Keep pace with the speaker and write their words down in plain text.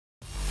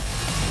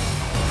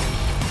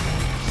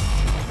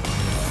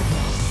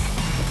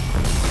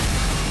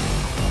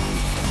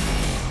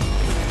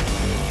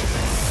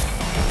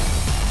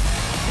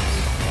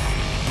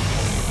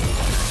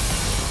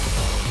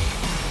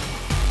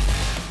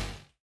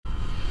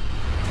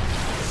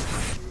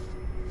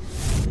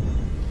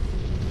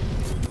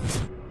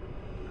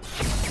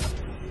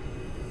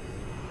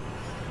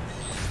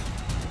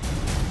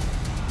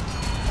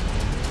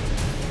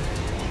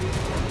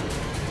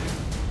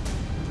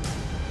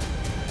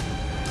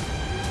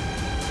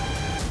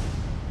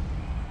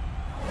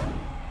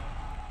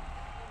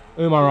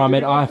UMAR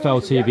AHMED,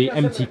 IFL TV,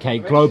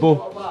 MTK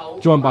Global,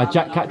 joined by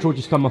Jack Catterall,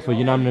 just come off a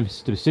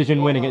unanimous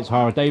decision win against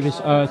Davies.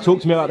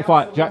 Talk to me about the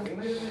fight, Jack.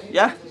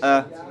 Yeah,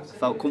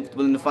 felt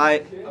comfortable in the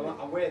fight.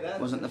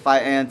 Wasn't the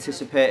fight I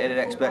anticipated.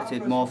 I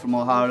expected more from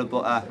O'Hara,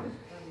 but I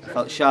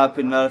felt sharp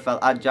in there,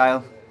 felt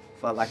agile,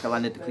 felt like I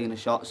landed the cleaner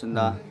shots and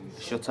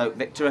shutout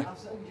victory.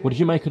 What did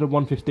you make of the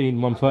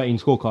 115-113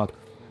 scorecard?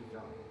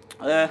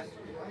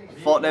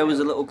 Thought there was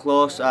a little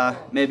close.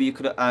 Maybe you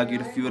could have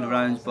argued a few of the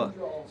rounds, but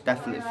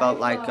definitely felt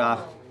like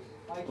I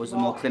was the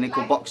more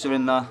clinical boxer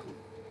in there.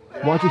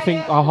 Why do you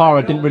think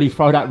O'Hara didn't really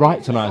throw that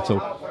right tonight at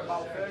all?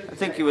 I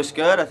think he was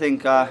scared. I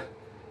think to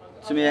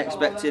me I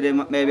expected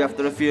him maybe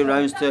after a few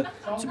rounds to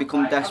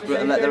become desperate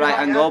and let the right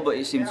hand go, but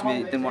it seemed to me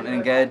he didn't want to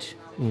engage.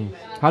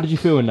 How did you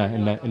feel in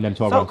them 12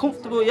 rounds? Felt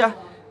comfortable, yeah.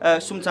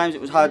 Sometimes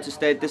it was hard to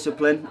stay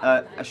disciplined.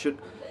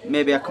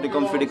 Maybe I could have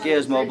gone through the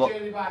gears more,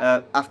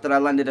 but after I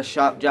landed a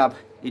sharp jab,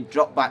 he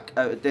dropped back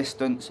out of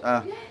distance,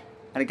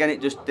 and again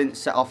it just didn't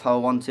set off how I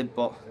wanted,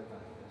 but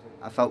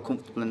I felt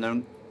comfortable in there.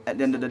 And at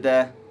the end of the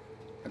day,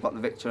 I got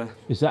the victory.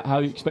 Is that how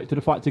you expected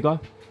the fight to go?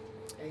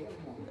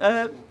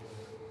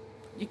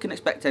 You can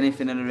expect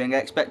anything in the ring. I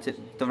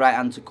expected the right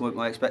hand to come up.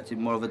 I expected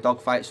more of a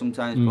dogfight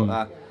sometimes,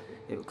 but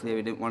it was clear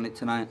he didn't want it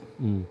tonight.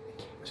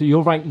 So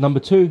you're ranked number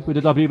 2 with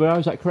the WBO,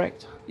 is that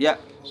correct? Yeah.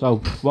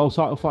 So world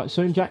title fight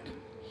soon, Jack?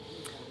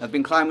 I've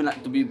been climbing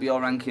that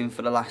WBO ranking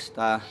for the last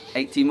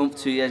 18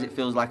 months, 2 years. It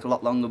feels like a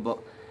lot longer, but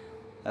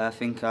I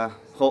think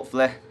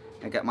hopefully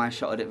I get my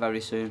shot at it very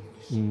soon.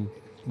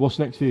 What's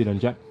next for you then,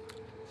 Jack?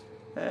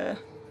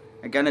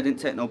 Again, I didn't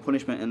take no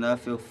punishment in there. I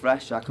feel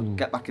fresh. I could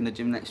get back in the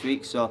gym next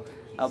week, so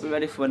I'll be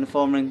ready for when the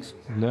phone rings.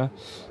 Yeah.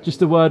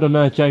 Just a word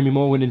on Jamie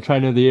Moore winning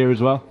Trainer of the Year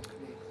as well.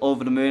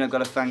 Over the moon. I've got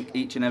to thank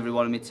each and every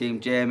one of my team.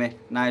 Jamie,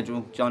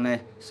 Nigel, Johnny,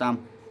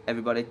 Sam,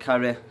 everybody,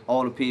 Carrie,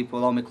 all the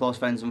people, all my close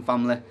friends and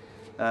family.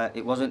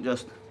 It wasn't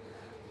just,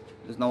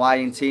 there's no I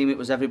in team, it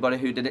was everybody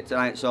who did it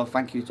tonight, so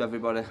thank you to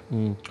everybody.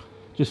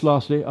 Just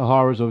lastly,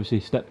 O'Hara's obviously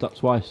stepped up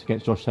twice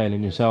against Josh Taylor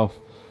and yourself,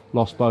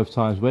 lost both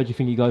times. Where do you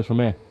think he goes from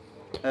here?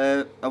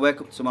 I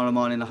wake up tomorrow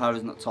morning,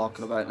 O'Hara's not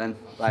talking about it then.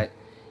 Like,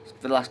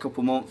 for the last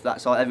couple of months,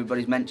 that's all,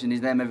 everybody's mentioned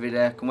his name every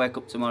day. I can wake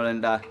up tomorrow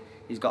and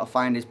he's got to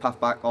find his path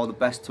back. All the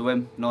best to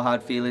him, no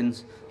hard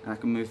feelings, and I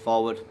can move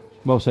forward.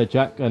 Well said,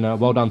 Jack, and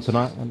well done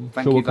tonight. And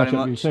thank sure you we'll catch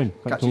very up with you much. soon.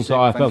 Catch Thanks you to soon.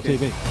 IFL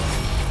Thank you. TV.